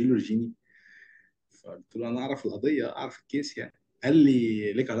تعرف جيليو ريجيني؟ فقلت له انا اعرف القضيه، اعرف الكيس يعني. قال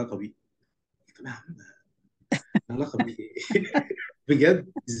لي ليك علاقه بيه؟ قلت له يا عم علاقه بيه ايه؟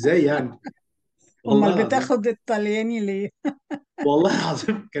 بجد ازاي يعني؟ امال والله العظيم، بتاخد الطلياني ليه؟ والله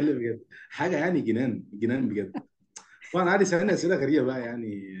العظيم بتكلم بجد، حاجه يعني جنان جنان بجد. طبعا قعد يسالني اسئله غريبه بقى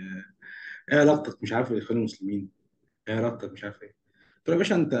يعني، ايه علاقتك مش عارف بالاخوان المسلمين؟ ايه علاقتك مش عارف ايه؟ قلت له يا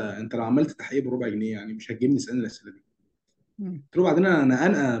باشا انت لو عملت تحقيق بربع جنيه يعني مش هتجيبني تسالني الاسئله دي. مم. قلت له بعدين انا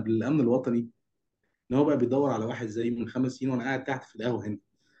انقى بالامن الوطني ان هو بقى بيدور على واحد زي من 5 سنين وانا قاعد تحت في القهوه هنا.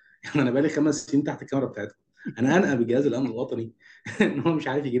 يعني انا بقالي 5 سنين تحت الكاميرا بتاعتهم. انا انقى بجهاز الامن الوطني ان هو مش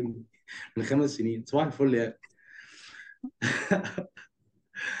عارف يجيبني من 5 سنين. صباح الفل يعني.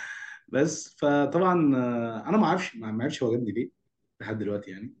 بس فطبعا انا ما اعرفش هو جابني ليه لحد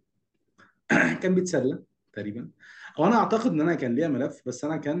دلوقتي يعني. كان بيتسلى تقريبا، او انا اعتقد ان انا كان ليا ملف، بس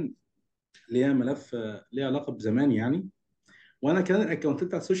انا كان ليا ملف ليه علاقه بزمان يعني. وانا كان الاكونت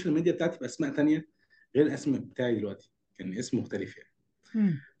بتاع السوشيال ميديا بتاعتي باسماء تانية غير الاسم بتاعي دلوقتي، كان اسم مختلف يعني.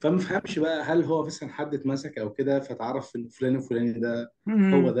 مم. فما فهمش بقى هل هو مثلا حد اتمسك او كده فتعرف ان فلان الفلاني ده هو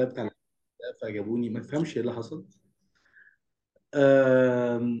مم. ده بتاع ده، فجابوني. ما فهمش ايه اللي حصل.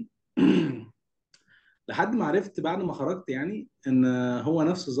 أم... لحد ما عرفت بعد ما خرجت يعني ان هو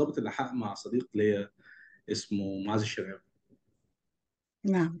نفس الضابط اللي حق مع صديق ليا اسمه معاذ الشباب.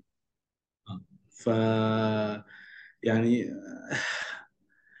 نعم. ف يعني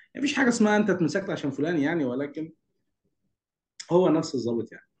مفيش حاجه اسمها انت اتمسكت عشان فلان يعني، ولكن هو نفس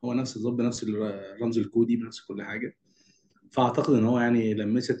الضابط يعني، هو نفس الضابط بنفس الرمز الكودي بنفس كل حاجه. فاعتقد ان هو يعني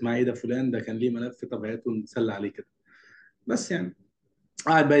لمست معايا ايه ده فلان ده كان ليه ملف تبعاته نتسلى عليه كده. بس يعني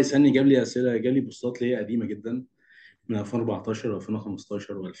قعد بقى يسالني، جاب لي اسئله، جاب لي بوستات ليا قديمه جدا من 2014 و2015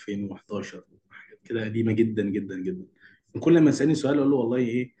 و2011، حاجات كده قديمه جدا جدا جدا. كل ما يسالني سؤال اقول له والله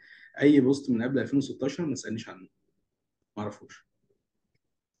ايه، اي بوست من قبل 2016 ما تسالنيش عنه، ما اعرفوش.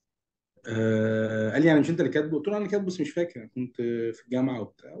 قال لي يعني مش انت اللي كاتبه؟ قلت له انا كاتبه بس مش فاكر، كنت في الجامعه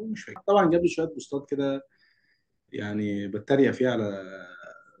وبتاع ومش فاكر. طبعا جاب لي شويه بوستات كده يعني بتريق فيها على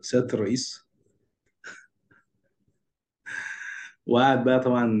سياده الرئيس، وقعد بقى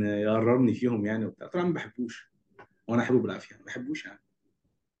طبعا يقررني فيهم يعني وبتاع. طبعا ما بحبوش، وانا احبه بالعافيه ما بحبوش يعني،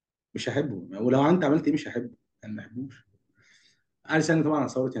 مش هحبه ولو انت عملت ايه مش هحبه يعني، ما بحبوش. قعد يسالني طبعا عن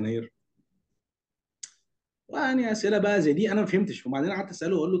ثوره يناير، ويعني اسئله بقى زي دي انا ما فهمتش. وبعدين قعدت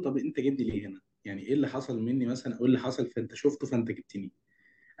اساله واقول له طب انت جبني ليه هنا؟ يعني ايه اللي حصل مني مثلا، او إيه اللي حصل فانت شفته فانت جبتني؟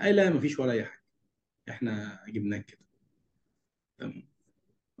 قال لا مفيش ولا اي حاجه، احنا جبناك كده. تمام.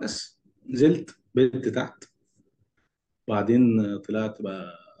 بس نزلت بنت تحت، وبعدين طلعت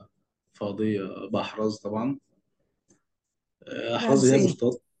بقى في قضيه باحراز طبعا. احراز راس اللي هي ايه؟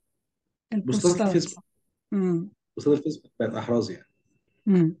 بوستات البوستات. الفيسبوك. مم. بوستات الفيسبوك بقت احراز يعني.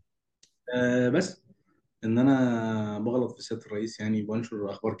 مم. بس ان انا بغلط في سياده الرئيس يعني،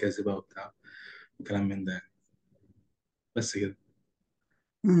 بنشر اخبار كاذبه وبتاع وكلام من ده يعني. بس كده.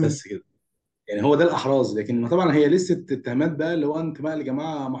 مم. بس كده يعني، هو ده الاحراز. لكن طبعا هي لسه اتهامات بقى اللي هو انتماء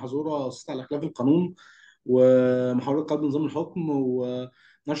لجماعه محظوره وسط على خلاف القانون، ومحاوله قلب نظام الحكم،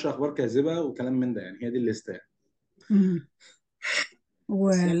 ونشر اخبار كاذبه وكلام من ده يعني، هي دي الليسته يعني. مم.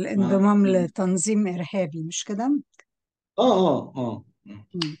 بس يعني والانضمام لتنظيم إرهابي مش كده؟ اه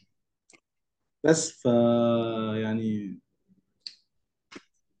مم. بس يعني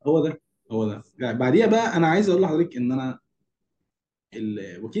هو ده هو ده يعني. بعديها بقى انا عايز اقول لحضرتك ان انا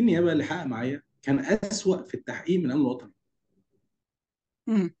وكيل النيابه اللي حقق معايا كان اسوأ في التحقيق من الامن الوطني.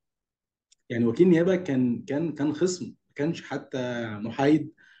 مم. يعني وكيل نيابه كان خصم، ما كانش حتى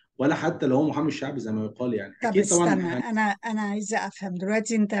محايد، ولا حتى لو هو محامي الشعب زي ما يقال يعني. طب اكيد طبعا استنى، احنا أنا عايزة أفهم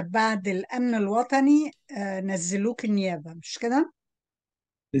دلوقتي. أنت بعد الأمن الوطني نزلوك النيابة مش كده؟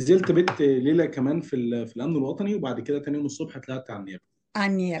 نزلت بيت ليله كمان في الامن الوطني، وبعد كده تاني يوم الصبح طلعت على النيابه. عن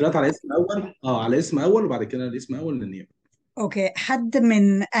طلعت النيابة. على اسم اول، على اسم اول، وبعد كده الاسم اول للنيابه. أوكي، حد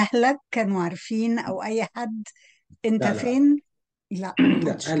من أهلك كانوا عارفين أو أي حد أنت لا لا فين؟ لا لا،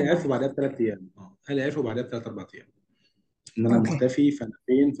 محدش اهلي كان عرفوا عارف. بعدها ب3 ايام. اهلي عرفوا بعدها ب3 4 ايام ان انا أوكي. مختفي، فانا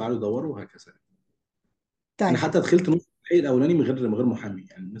فين، فقعدوا يدوروا وهكذا. انا طيب. حتى دخلت نص التحقيق الاولاني من غير محامي،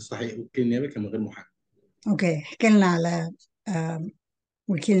 يعني مستحق وكيل النيابه كان من غير محامي. اوكي، احكي لنا على آه،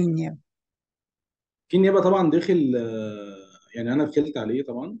 وكيل النيابة. وكيل النيابه طبعا دخل، يعني انا وكلت عليه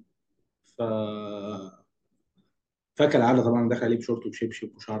طبعا. ف فاكر العاده طبعا، دخل عليه بشورت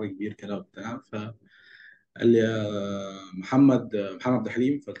وبشبشب وشعر كبير كده وبتاع. فقال لي يا محمد عبد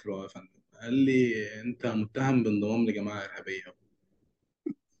الحليم. فقلت له يا فندم. قال لي انت متهم بانضمام لجماعه ارهابيه.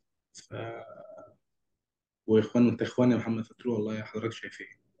 ف... واخوان، انت اخوان يا محمد؟ قلت له والله حضرتك شايف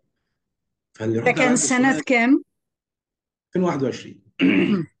ايه. فقال لي ده رد على كان قد سنة السؤال. كام؟ 2021.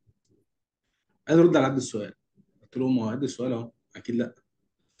 مم. قال لي رد على قد السؤال. قلت له ما هو قد السؤال اهو، اكيد لا.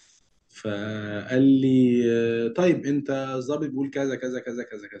 فقال لي طيب انت الضابط بيقول كذا كذا كذا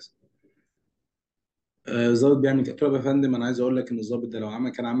كذا كذا. الضابط بيعمل كده. قلت له يا فندم انا عايز اقول لك ان الضابط ده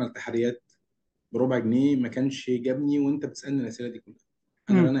لو كان عمل تحريات بربع جنيه ما كانش جابني وانت بتسالني الاسئله دي كلها.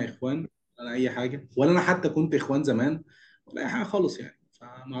 انا لا مم. انا اخوان ولا اي حاجه، ولا انا حتى كنت اخوان زمان ولا اي حاجه خالص يعني.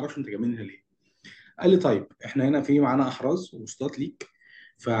 فما اعرفش انت جايبيني هنا ليه. قال لي طيب احنا هنا في معانا احراز ووصلات ليك،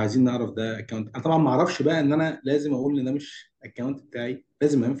 فعايزين نعرف ده اكونت. انا طبعا ما اعرفش بقى ان انا لازم اقول ان ده مش اكونت بتاعي،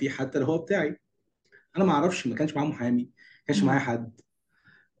 لازم انفي حتى لو هو بتاعي. انا ما اعرفش، ما كانش معايا محامي، ما كانش مم. معايا حد.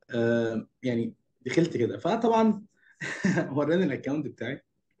 يعني دخلت كده فطبعا وراني الاكونت بتاعي.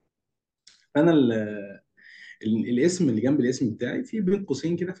 فانا الاسم اللي جنب الاسم بتاعي في بين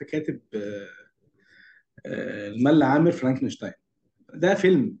قوسين كده، فكاتب الملا عامر فرانكنشتاين. ده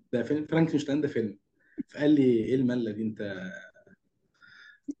فيلم فرانكنشتاين، ده فيلم. فقال لي ايه المله دي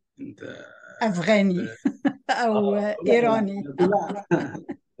انت أفغاني أو لا إيراني. قلت له لا.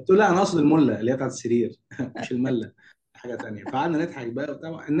 قلت له لا انا اقصد المله اللي هي بتاعت السرير مش المله، حاجه تانيه. فقعدنا نضحك بقى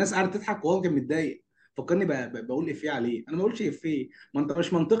وبتاع، الناس قعدت تضحك وهو كان متضايق. فكرني بقول افيه عليه، انا ما بقولش افيه. ما انت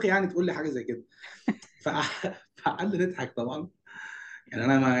مش منطقي يعني تقول لي حاجه زي كده. فقعدنا نضحك طبعا. يعني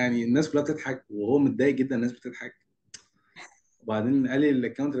انا ما يعني الناس كلها بتضحك وهو متضايق جدا، الناس بتضحك. وبعدين قال لي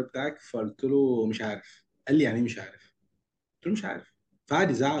الاكونت بتاعك، فقلت له مش عارف. قال لي يعني ايه مش عارف؟ قلت له مش عارف.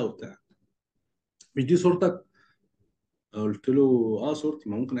 فقعد يزعق وبتاع. مش دي صورتك؟ قلت له اه صورتي،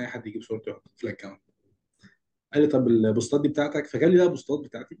 ما ممكن اي حد يجيب صورتي يحطها في الاكونت. قال لي طب البوستات دي بتاعتك؟ فجاب لي بقى البوستات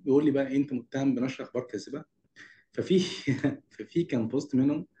بتاعتي، بيقول لي بقى إيه، انت متهم بنشر اخبار كاذبه. ففي ففي كان بوست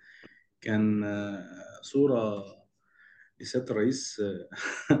منهم، كان صوره لسياده الرئيس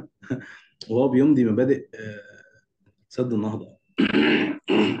وهو بيمضي مبادئ سد النهضه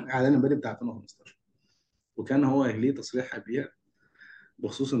اعلان المبادئ بتاع 2015. وكان هو ليه تصريح قبليها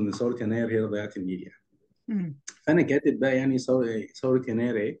بخصوص ان ثوره يناير هي اللي ضيعت النيل يعني. مم. فانا كاتب بقى يعني ثوره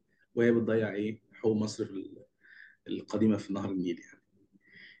يناير ايه، وهي بتضيع ايه حقوق مصر القديمه في نهر النيل يعني.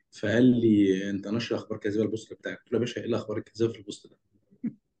 فقال لي انت نشر اخبار كاذبه البوست بتاعك. قلت له يا باشا ايه الاخبار الكاذبه في البوست ده؟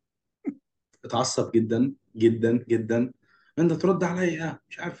 اتعصب جدا جدا جدا. انت ترد عليا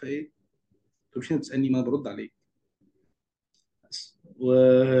مش عارفه ايه. قلت له مش انت تسالني، ما انا برد عليك. بس.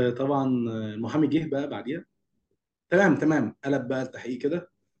 وطبعا المحامي جه بقى بعديها. تمام تمام، قلب بقى التحقيق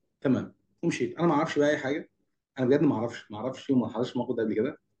كده. تمام. ومشيت. انا ما اعرفش بقى اي حاجه. انا بجد ما اعرفش وما حصلش الموقف ده قبل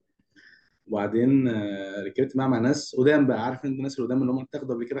كده. وبعدين ركبت مع ناس قدام بقى، عارف انت الناس القدام اللي هم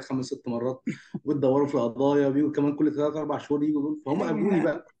اتاخدوا قبل كده 5 6 مرات وبتدوروا في القضايا، بيجوا كمان كل 3 4 شهور يجوا، فهم قابلوني أيوه.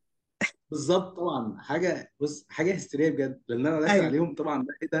 بقى. بالظبط طبعا. حاجه بص، حاجه هستيريه بجد، لان انا داخل أيوه. عليهم طبعا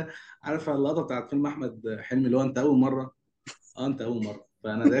بقى ايه ده. عارف اللقطه بتاعت فيلم احمد حلمي اللي هو انت اول مره؟ اه انت اول مره.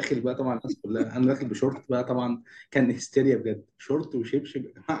 فانا داخل بقى طبعا الناس كلها، انا داخل بشورت بقى طبعا. كان هستيريا بجد، شورت وشبشب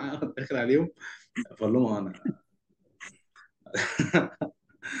يا جماعه داخل عليهم. فاقول لهم انا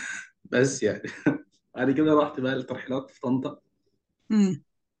بس يعني. بعد كده رحت بقى للترحيلات في طنطا. مم.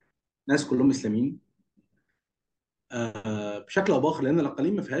 ناس كلهم اسلاميين بشكل او باخر، لان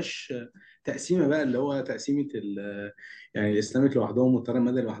الاقاليم ما فيهاش تقسيمه بقى اللي هو تقسيمه يعني الاسلاميك لوحدهم والتيار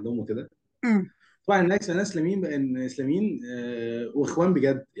المدني لوحدهم وكده. مم. طبعا الناس اسلاميين بقى، ان اسلاميين واخوان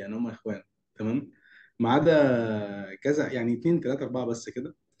بجد يعني، هم اخوان. تمام. ما عدا كذا يعني 2 3 4 بس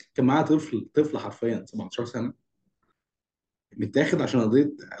كده. كان معاه طفل حرفيا 17 سنه، متاخد عشان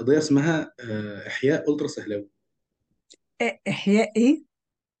قضيه اسمها احياء التراس اهلاوي. إحياء إيه؟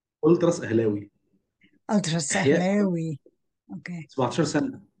 التراس اهلاوي. ألترا احياء. سهلاوي. أوكي. 17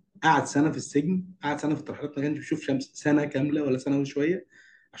 سنه. قعد سنه في السجن، قعد سنه في الترحيلات، ما كانش بيشوف شمس سنه كامله ولا سنه وشويه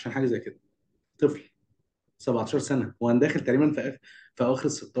عشان حاجه زي كده. طفل 17 سنه وانا داخل تقريبا في اواخر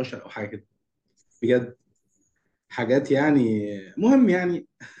ال 16 او حاجه كده. بجد حاجات يعني. مهم يعني.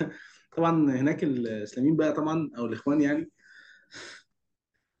 طبعا هناك الاسلاميين بقى طبعا او الاخوان يعني.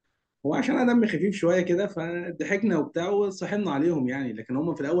 هو عشان انا دمي خفيف شويه كده فضحكنا وبتاع وصحنا عليهم يعني. لكن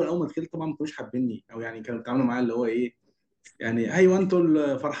هم في الاول اول ما دخلت طبعا ما كانوش حابيني، او يعني كانوا بيتعاملوا معايا اللي هو ايه، يعني ايوه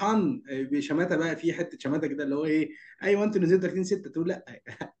انتوا فرحان بشماته بقى، في حته شماته كده اللي هو ايه، ايوه انتوا نزلتوا 30 6 تقول لا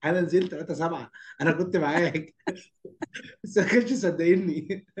انا نزلت 3 7، انا كنت معاك. بس ما كانش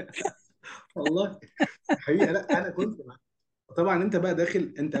صدقني والله حقيقه، لا انا كنت معاك. طبعا انت بقى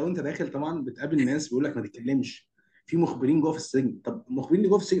داخل، انت وانت داخل طبعا بتقابل ناس بيقول لك ما تتكلمش، في مخبرين جوه في السجن. طب المخبرين اللي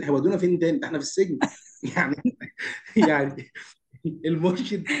جوه في السجن هيودونا فين تاني؟ ده احنا في السجن يعني. يعني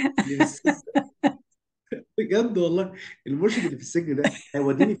المرشد اللي في السجن، بجد والله، المرشد اللي في السجن ده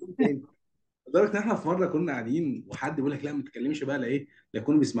هيوديني فين تاني؟ لدرجه ان احنا في مره كنا قاعدين وحد بيقول لك لا ما تتكلمش بقى، لا ايه، لا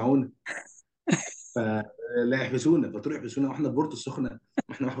يكونوا بيسمعونا، فلا يحبسونا، فتروح يحبسونا واحنا في بورتو السخنه،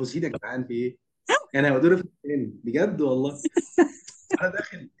 ما احنا محبوسين يا جدعان في ايه؟ يعني هيودونا فين تاني بجد والله. انا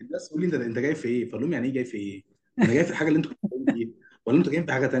داخل الناس تقول لي انت جاي في ايه؟ فاقول لهم يعني ايه جاي في ايه؟ انا جاي في الحاجه اللي انتوا كنتوا جايين فيها، ولا انتوا جايين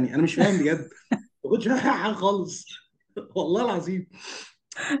في حاجه تانيه؟ انا مش فاهم بجد، ما كنتش فاهم حاجه خالص والله العظيم.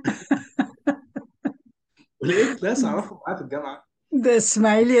 ولقيت ناس اعرفهم معايا في الجامعه. ده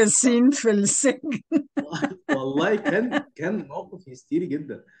اسماعيل ياسين في السجن. والله كان موقف هستيري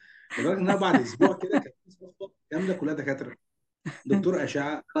جدا، لدرجه ان انا بعد اسبوع كده كان في صفه كامله كلها دكاتره، دكتور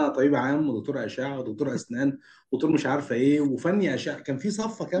اشعه، انا طبيب عام، ودكتور اشعه، ودكتور اسنان، ودكتور مش عارفه ايه، وفني اشعه، كان في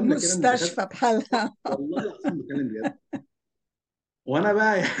صفه كامله كده من الدكاتره. مستشفى بحالها. والله العظيم بتكلم بجد. وانا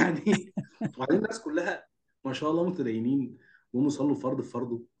بقى يعني وبعدين الناس كلها ما شاء الله متدينين، وهم يصلوا فرض في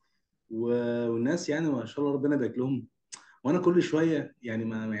فرضه، والناس يعني ما شاء الله ربنا يبارك لهم. وانا كل شويه يعني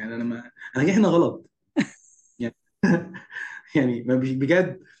ما يعني انا جاي هنا غلط يعني. يعني ما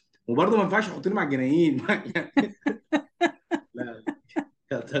بجد. وبرضه ما ينفعش يحطوني مع الجنايين يعني. لا،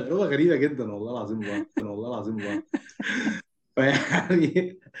 كانت تجربه غريبه جدا والله العظيم بقى، والله العظيم بقى.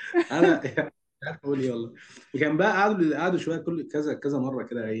 فيعني انا يعني مش عارف اقول ايه والله. وكان بقى قعدوا شويه كل كذا كذا مره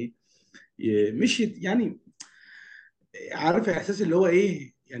كده ايه، مشيت يعني. عارف الاحساس اللي هو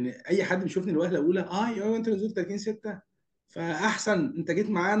ايه، يعني اي حد بيشوفني الوهله الاولى اه يا انت نزلت 30 6 فاحسن انت جيت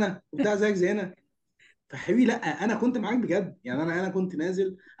معانا وبتاع زيك زينا. فحبيبي لا انا كنت معاك بجد يعني، انا كنت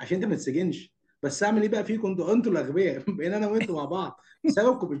نازل عشان انت ما تسجنش. بس اعمل ايه بقى فيكم انتوا الاغبياء بقينا انا وانتوا مع بعض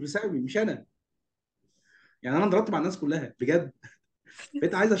بسببكم مش بسببي، مش انا. يعني انا انضربت مع الناس كلها بجد،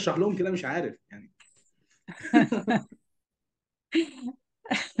 بقيت عايز اشرح لهم كده مش عارف يعني.